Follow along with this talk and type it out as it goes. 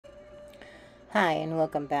Hi and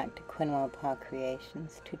welcome back to Paw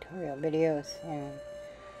Creations tutorial videos, and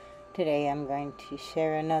today I'm going to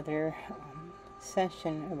share another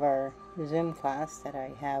session of our Zoom class that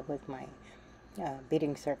I have with my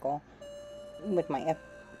Beading Circle with my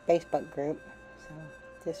Facebook group. So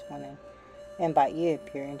just want to invite you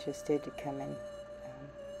if you're interested to come and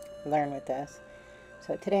learn with us.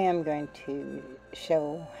 So today I'm going to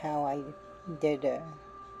show how I did a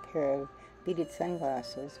pair of beaded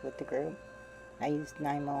sunglasses with the group. I used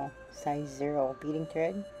 9mm size 0 beading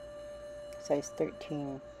thread, size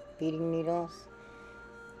 13 beading needles,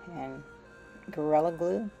 and Gorilla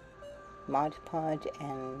Glue, Mod Podge,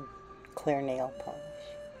 and clear nail polish.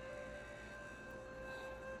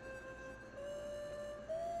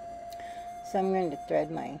 So I'm going to thread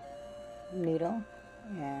my needle,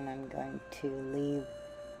 and I'm going to leave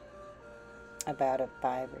about a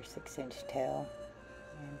 5 or 6 inch tail,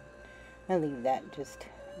 and I'll leave that just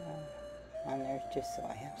on there just so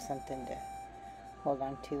I have something to hold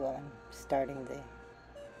on to while I'm starting the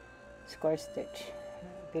score stitch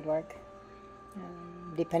beadwork.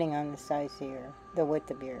 Depending on the size of the width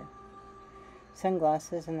of your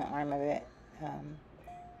sunglasses and the arm of it, I'm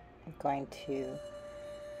going to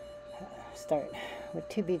start with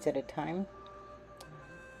 2 beads at a time.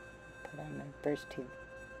 Put on the first 2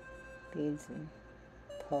 beads and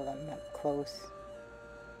pull them up close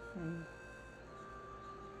and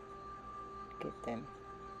get them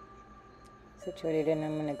situated, and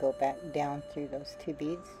I'm going to go back down through those 2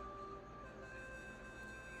 beads.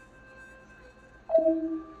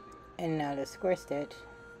 And now the square stitch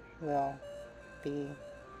will be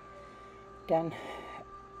done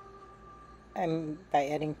by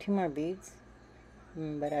adding 2 more beads,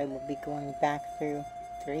 but I will be going back through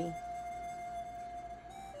 3.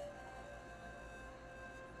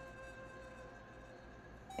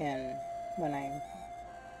 And when I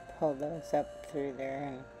pull those up through there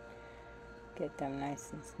and get them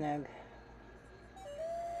nice and snug,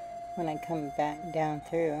 when I come back down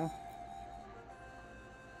through,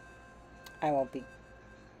 I will be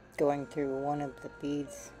going through one of the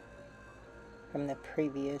beads from the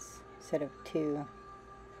previous set of 2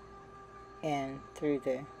 and through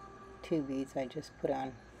the 2 beads I just put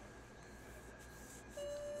on.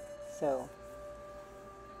 So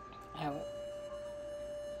I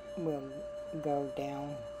will go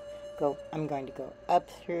down, I'm going to go up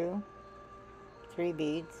through 3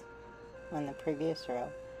 beads on the previous row,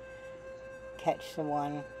 catch the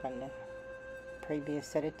one from the previous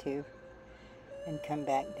set of 2, and come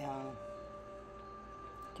back down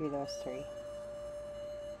through those 3.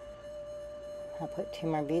 I'll put 2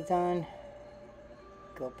 more beads on,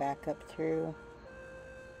 go back up through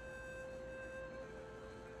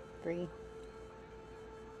 3,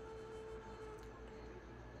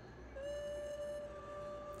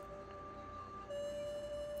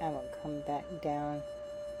 I will come back down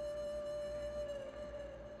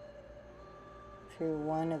through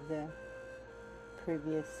one of the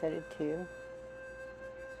previous set of 2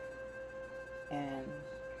 and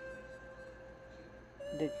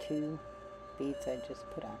the 2 beads I just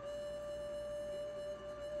put on.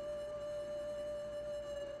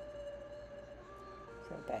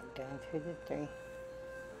 So back down through the 3.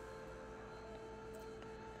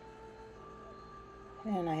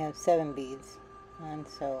 And I have 7 beads on,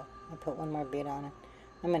 so I put 1 more bead on it.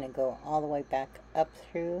 I'm going to go all the way back up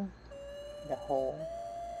through the whole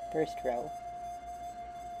first row.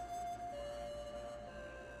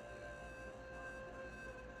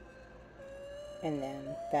 And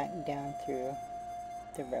then back down through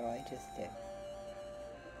the row I just did.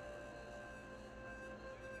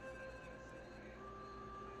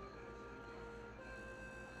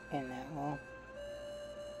 And that will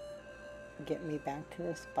get me back to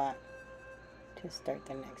the spot to start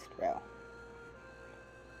the next row.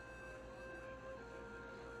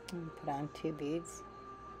 And put on 2 beads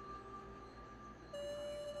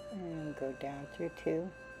and go down through 2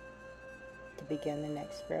 to begin the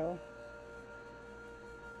next row.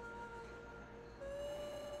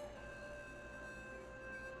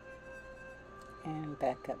 And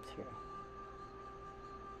back up through.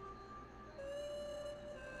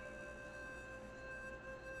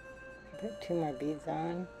 Put 2 more beads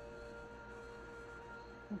on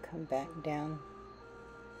and come back down,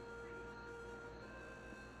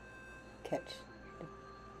 catch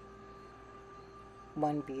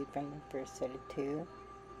 1 bead from the first set of 2,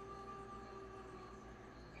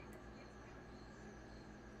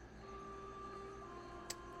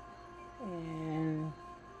 and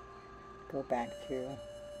go back through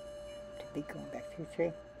to be going back through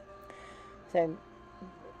 3. So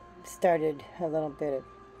I started a little bit of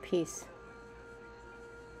piece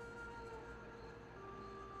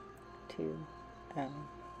to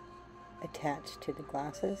attach to the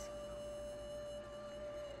glasses.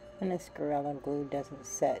 And this Gorilla Glue doesn't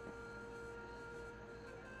set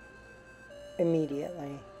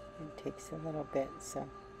immediately. It takes a little bit, so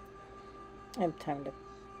I have time to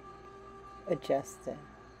adjust the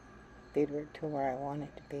beadwork to where I want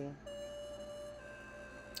it to be.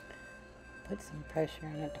 Put some pressure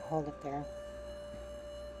on it to hold it there.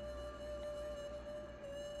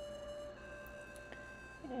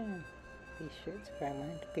 And be sure it's where I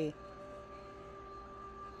want it to be.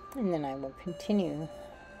 And then I will continue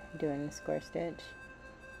doing the square stitch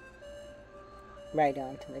right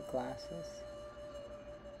onto the glasses.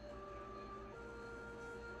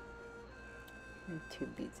 And 2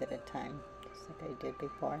 beads at a time, just like I did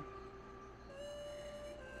before.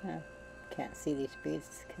 Can't see these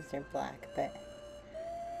beads because they're black, but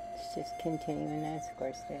it's just continuing that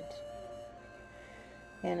square stitch.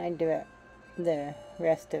 And I do it, the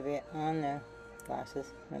rest of it on the glasses.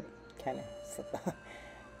 Kind of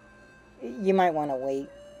you might want to wait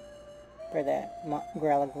for that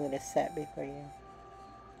Gorilla Glue to set before you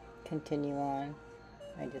continue on.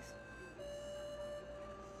 I just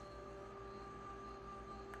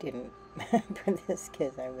didn't for this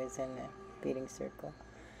because I was in the Beading Circle.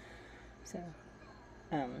 So,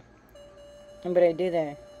 but I do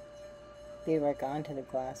the beadwork onto the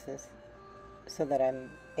glasses so that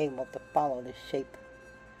I'm able to follow the shape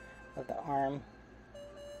of the arm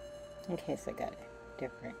in case I got a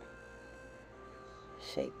different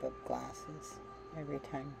shape of glasses every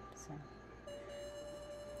time. So,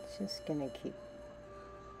 just gonna keep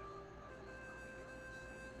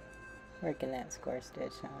working that square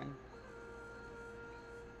stitch on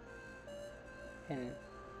and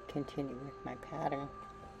continue with my pattern.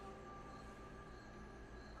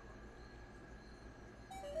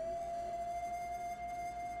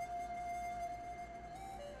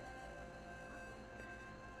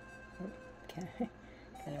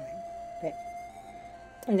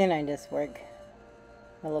 And then I just work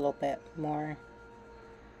a little bit more,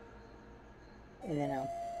 and then I'll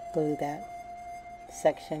glue that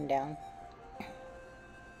section down,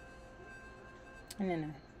 and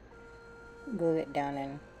then I glue it down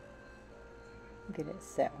and get it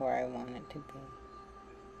set where I want it to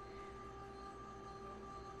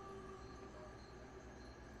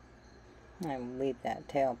be. I weave that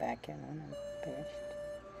tail back in when I'm finished.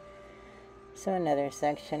 So another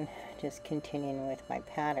section, just continuing with my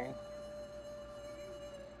pattern.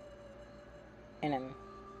 And I'm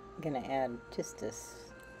going to add just this,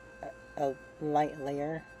 a light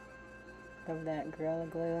layer of that Gorilla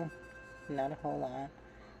Glue. Not a whole lot,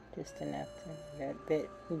 just enough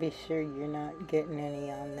to be sure you're not getting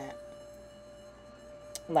any on that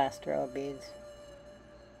last row of beads.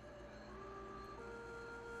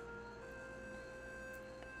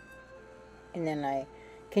 And then I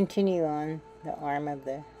continue on the arm of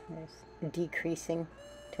the decreasing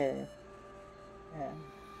to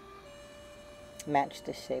match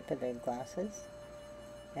the shape of the glasses,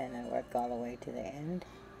 and I work all the way to the end.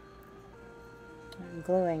 I'm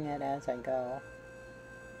gluing it as I go.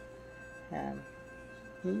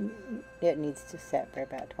 It needs to set for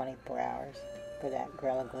about 24 hours for that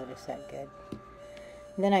Gorilla Glue to set good.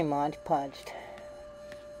 And then I Mod Podged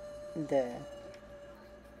the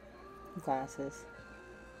glasses.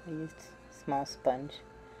 I used a small sponge,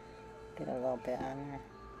 get a little bit on there,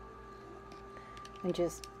 and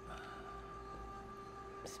just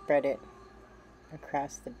spread it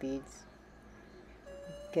across the beads,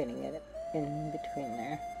 getting it in between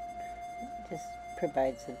there. It just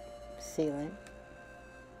provides a sealant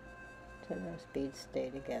so those beads stay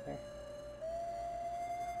together.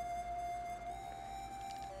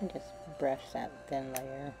 And just brush that thin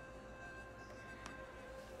layer.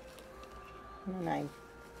 And then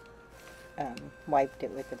I wiped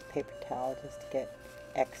it with a paper towel just to get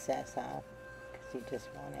excess off, because you just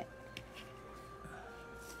want it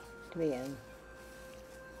to be in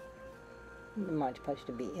the Mod Podge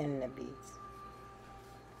to be in the beads,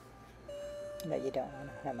 but you don't want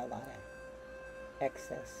to have a lot of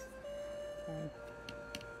excess.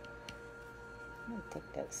 I'll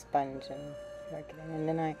take that sponge and work it in, and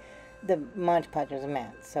then the Mod Podge was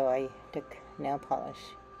matte, so I took nail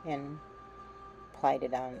polish and applied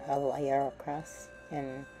it on a layer across,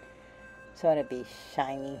 and so it'd be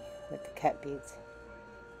shiny with the cut beads.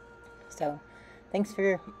 So thanks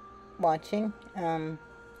for watching.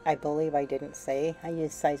 I believe I didn't say I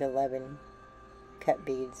used size 11 cut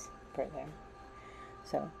beads for them.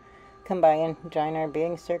 So come by and join our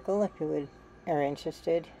Beading Circle if you are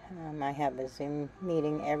interested. I have a Zoom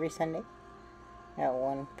meeting every Sunday at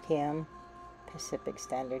 1 p.m. Pacific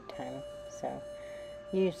Standard Time. So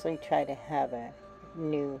usually try to have a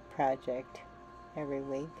new project every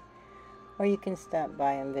week. Or you can stop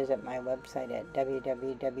by and visit my website at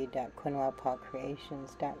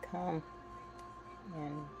www.quinwellpawcreations.com.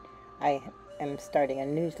 And I am starting a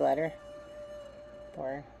newsletter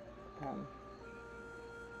for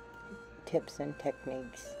tips and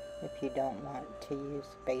techniques if you don't want to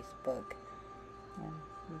use Facebook.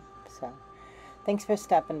 So, thanks for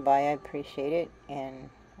stopping by. I appreciate it, and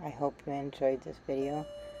I hope you enjoyed this video.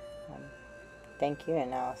 Thank you,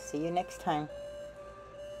 and I'll see you next time.